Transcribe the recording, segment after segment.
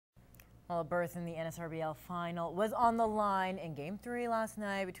Well, a berth in the NSRBL final was on the line in Game 3 last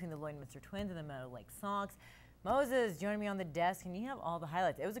night between the Lloydminster Twins and the Meadow Lake Sox. Moses joining me on the desk, and you have all the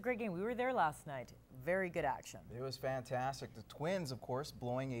highlights. It was a great game. We were there last night. Very good action. It was fantastic. The Twins, of course,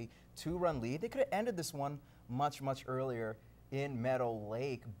 blowing a 2-run lead. They could have ended this one much earlier in Meadow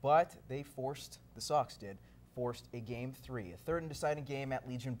Lake, but they forced, the Sox did, forced a Game 3, a third and deciding game at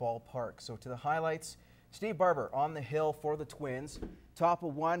Legion Ballpark. So to the highlights, Steve Barber on the hill for the Twins. Top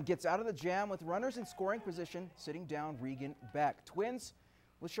of one, gets out of the jam with runners in scoring position, sitting down Regan Beck. Twins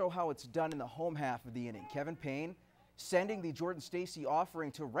will show how it's done in the home half of the inning. Kevin Payne sending the Jordan Stacey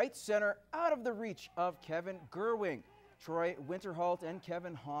offering to right center, out of the reach of Kevin Gerwing. Troy Winterholt and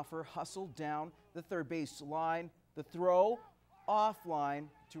Kevin Hoffer hustled down the third base line. The throw offline,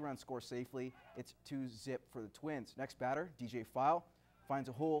 2-run score safely. It's 2-0 for the Twins. Next batter, DJ File, finds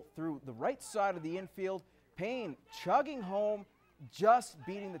a hole through the right side of the infield. Payne chugging home, just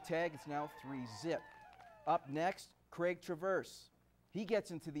beating the tag. It's now 3-0. Up next, Craig Traverse. He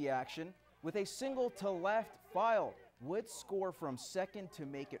gets into the action with a single to left. File would score from second to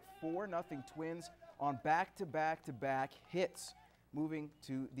make it 4-0 Twins on back-to-back hits. Moving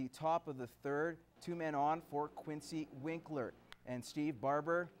to the top of the third, 2 men on for Quincy Winkler. And Steve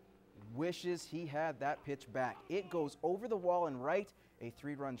Barber wishes he had that pitch back. It goes over the wall and right, a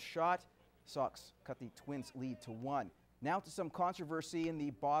 3-run shot. Sox cut the Twins lead to 1. Now to some controversy in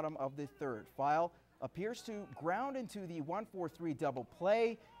the bottom of the third. File appears to ground into the 1-4-3 double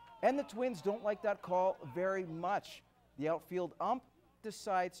play, and the Twins don't like that call very much. The outfield ump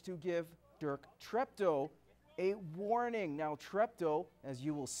decides to give Dirk Treptow a warning. Now Treptow, as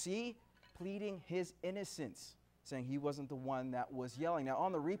you will see, pleading his innocence, saying he wasn't the one that was yelling. Now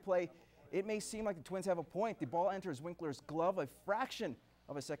on the replay, it may seem like the Twins have a point. The ball enters Winkler's glove a fraction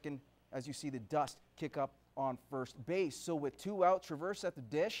of a second as you see the dust kick up on first base. So with 2 out, Traverse at the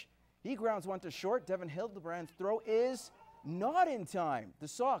dish. He grounds one to short. Devin Hildebrand's throw is not in time. The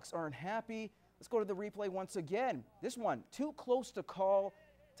Sox aren't happy. Let's go to the replay once again. This one, too close to call.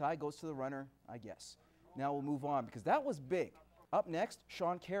 Tie goes to the runner, I guess. Now we'll move on because that was big. Up next,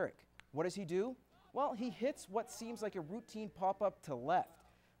 Sean Carrick. What does he do? Well, he hits what seems like a routine pop-up to left.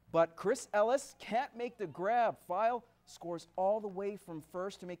 But Chris Ellis can't make the grab. File scores all the way from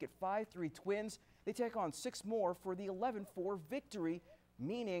first to make it 5-3 Twins. They take on 6 more for the 11-4 victory,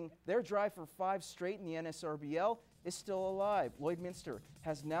 meaning their drive for 5 straight in the NSRBL is still alive. Lloydminster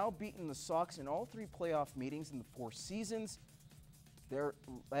has now beaten the Sox in all 3 playoff meetings in the 4 seasons. They're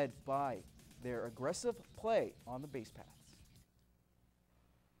led by their aggressive play on the base paths.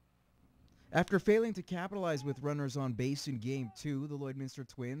 After failing to capitalize with runners on base in Game 2, the Lloydminster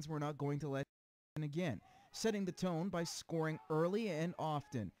Twins were not going to let in again, setting the tone by scoring early and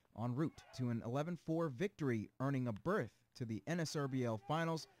often en route to an 11-4 victory, earning a berth to the NSRBL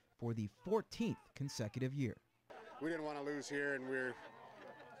Finals for the 14th consecutive year. We didn't want to lose here, and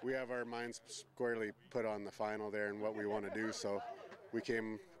we have our minds squarely put on the final there and what we want to do, so we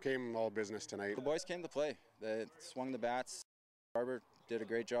came all business tonight. The boys came to play. They swung the bats. Barber did a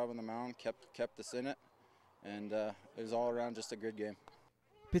great job on the mound, kept us in it, and it was all around just a good game.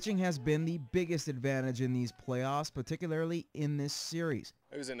 Pitching has been the biggest advantage in these playoffs, particularly in this series.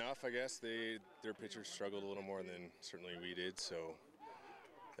 It was enough, I guess. Their pitchers struggled a little more than certainly we did, so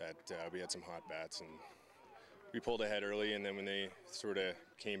that we had some hot bats, and we pulled ahead early, and then when they sort of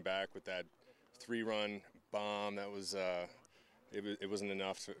came back with that 3-run bomb, that was it wasn't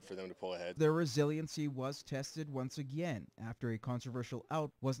enough for them to pull ahead. Their resiliency was tested once again after a controversial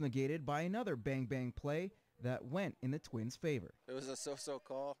out was negated by another bang-bang play that went in the Twins' favor. It was a so-so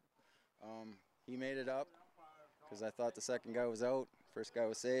call. He made it up because I thought the second guy was out, first guy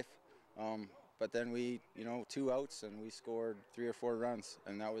was safe. But then we, 2 outs, and we scored 3 or 4 runs,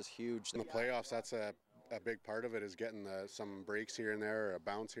 and that was huge. In the playoffs, that's a big part of it, is getting some breaks here and there, or a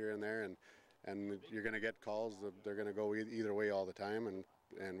bounce here and there, and you're going to get calls. They're going to go either way all the time,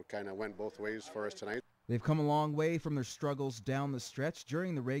 and kind of went both ways for us tonight. They've come a long way from their struggles down the stretch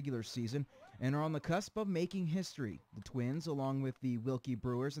during the regular season and are on the cusp of making history. The Twins, along with the Wilkie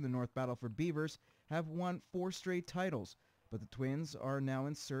Brewers and the North Battleford Beavers, have won 4 straight titles, but the Twins are now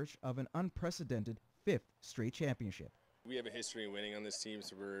in search of an unprecedented 5th straight championship. We have a history of winning on this team,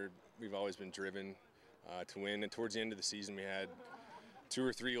 so we've always been driven to win. And towards the end of the season, we had 2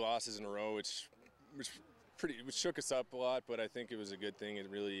 or 3 losses in a row, which shook us up a lot, but I think it was a good thing. It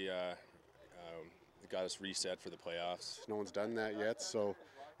really it got us reset for the playoffs. No one's done that yet, so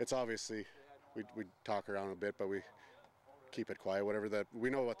it's obviously, we talk around a bit, but we keep it quiet. Whatever that, we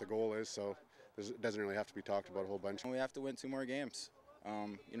know what the goal is, so it doesn't really have to be talked about a whole bunch. We have to win 2 more games.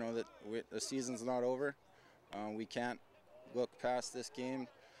 That the season's not over. We can't look past this game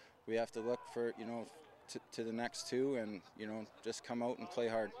we have to look for, you know, to the next two and, you know, just come out and play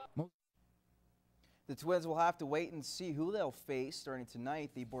hard. The Twins will have to wait and see who they'll face starting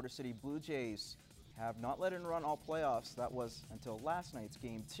tonight. The Border City Blue Jays have not let in run all playoffs. That was until last night's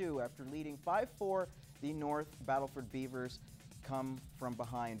Game 2. After leading 5-4, the North Battleford Beavers come from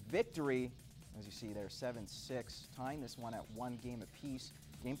behind victory. As you see there, 7-6, tying this one at 1 game apiece.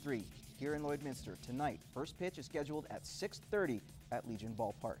 Game 3 here in Lloydminster tonight. First pitch is scheduled at 6:30 at Legion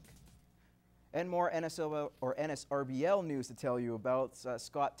Ballpark. And more NSRBL news to tell you about.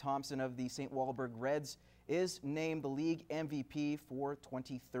 Scott Thompson of the St. Walburg Reds is named the league MVP for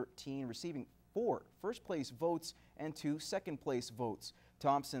 2013, receiving 4 first-place votes and 2 second-place votes.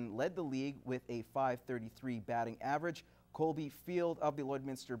 Thompson led the league with a .533 batting average. Colby Field of the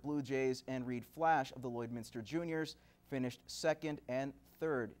Lloydminster Blue Jays and Reed Flash of the Lloydminster Juniors finished 2nd and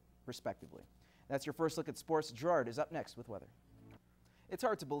 3rd, respectively. That's your first look at sports. Gerard is up next with weather. It's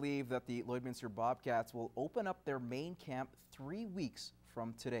hard to believe that the Lloydminster Bobcats will open up their main camp 3 weeks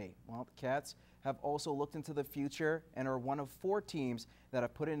from today. Well, the Cats have also looked into the future and are one of 4 teams that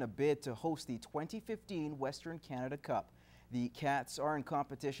have put in a bid to host the 2015 Western Canada Cup. The Cats are in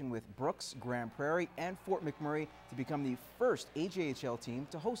competition with Brooks, Grand Prairie, and Fort McMurray to become the first AJHL team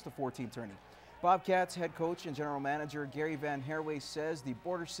to host a 4-team tourney. Bobcats head coach and general manager Gary Van Herway says the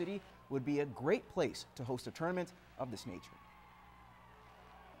Border City would be a great place to host a tournament of this nature.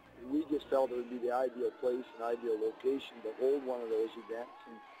 We just felt it would be the ideal place and ideal location to hold one of those events.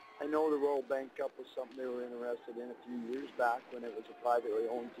 And I know the Royal Bank Cup was something they were interested in a few years back when it was a privately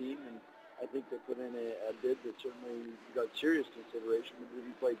owned team, and I think they put in a bid that certainly got serious consideration, but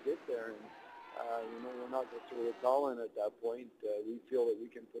didn't quite get there. And you know, we're not going to throw the towel in at that point. We feel that we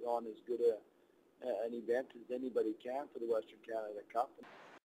can put on as good an event as anybody can for the Western Canada Cup.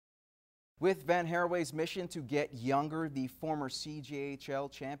 With Van Herway's mission to get younger, the former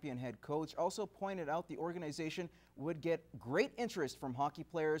CJHL champion head coach also pointed out the organization would get great interest from hockey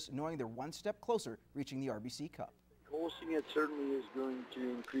players, knowing they're one step closer reaching the RBC Cup. Hosting it certainly is going to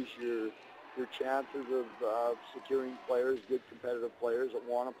increase your chances of securing players, good competitive players that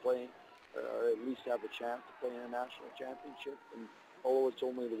want to play, or at least have a chance to play in a national championship. And although it's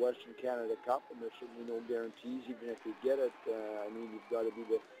only the Western Canada Cup, and there's certainly no guarantees, even if you get it, I mean, you've got to be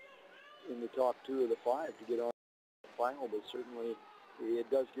in the top 2 of the 5 to get on the final, but certainly it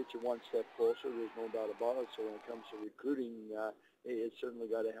does get you one step closer, there's no doubt about it. So when it comes to recruiting, it's certainly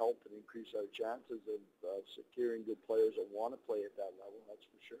got to help and increase our chances of securing good players that want to play at that level, that's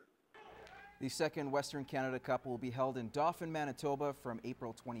for sure. The second Western Canada Cup will be held in Dauphin, Manitoba from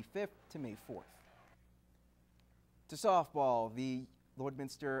April 25th to May 4th. To softball, the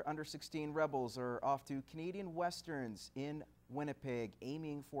Lloydminster Under-16 Rebels are off to Canadian Westerns in Winnipeg,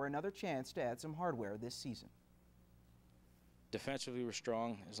 aiming for another chance to add some hardware this season. Defensively, we're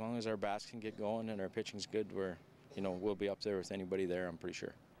strong. As long as our bats can get going and our pitching's good, we'll be up there with anybody there, I'm pretty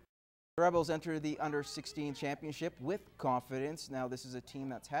sure. The Rebels enter the Under-16 Championship with confidence. Now, this is a team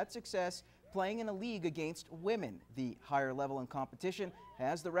that's had success playing in a league against women. The higher level in competition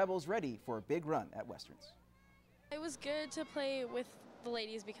has the Rebels ready for a big run at Westerns. It was good to play with the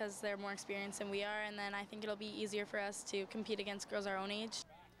ladies because they're more experienced than we are, and then I think it'll be easier for us to compete against girls our own age.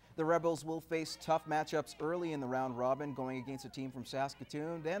 The Rebels will face tough matchups early in the round robin, going against a team from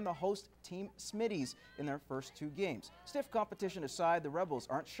Saskatoon, then the host team Smitty's in their first 2 games. Stiff competition aside, the Rebels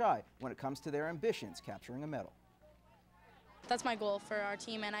aren't shy when it comes to their ambitions, capturing a medal. That's my goal for our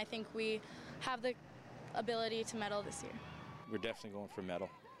team, and I think we have the ability to medal this year. We're definitely going for medal.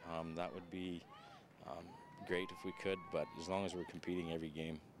 That would be great if we could, but as long as we're competing every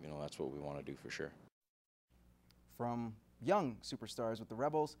game, that's what we want to do for sure. From young superstars with the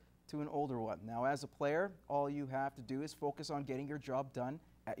Rebels to an older one. Now, as a player, all you have to do is focus on getting your job done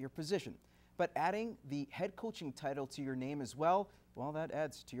at your position. But adding the head coaching title to your name as well, that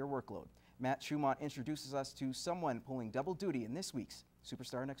adds to your workload. Matt Schumont introduces us to someone pulling double duty in this week's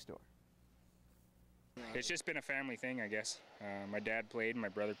Superstar Next Door. It's just been a family thing, I guess. My dad played, my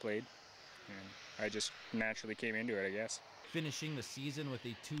brother played, and I just naturally came into it, I guess. Finishing the season with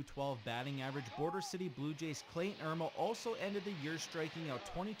a .212 batting average, Border City Blue Jays Clayton Irma also ended the year striking out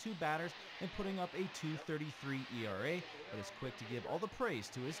 22 batters and putting up a .233 ERA, but is quick to give all the praise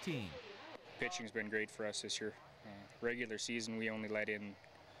to his team. Pitching's been great for us this year. Regular season, we only let in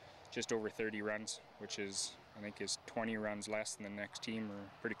just over 30 runs, which is, I think, is 20 runs less than the next team, or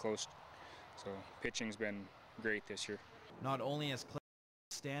pretty close. So pitching's been great this year. Not only has Clayton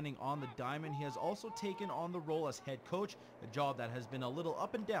standing on the diamond, he has also taken on the role as head coach, a job that has been a little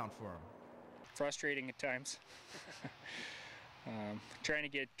up and down for him. Frustrating at times. Trying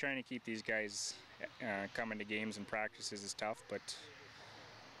to keep these guys coming to games and practices is tough, but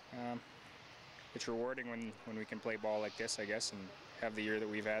it's rewarding when we can play ball like this, I guess, and have the year that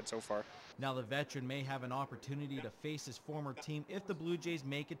we've had so far. Now the veteran may have an opportunity to face his former team if the Blue Jays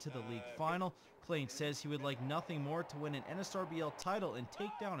make it to the league final. Klain says he would like nothing more to win an NSRBL title and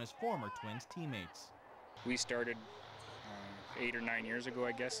take down his former Twins teammates. We started 8 or 9 years ago,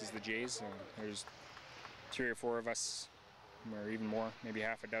 I guess, as the Jays. There's 3 or 4 of us, or even more, maybe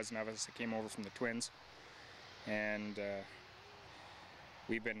half a dozen of us that came over from the Twins, and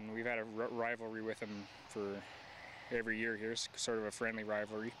we've had a rivalry with them for every year here. It's sort of a friendly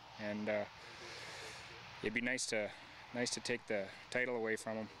rivalry, and it'd be nice to take the title away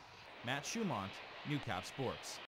from them. Matt Schumont, Newcap Sports.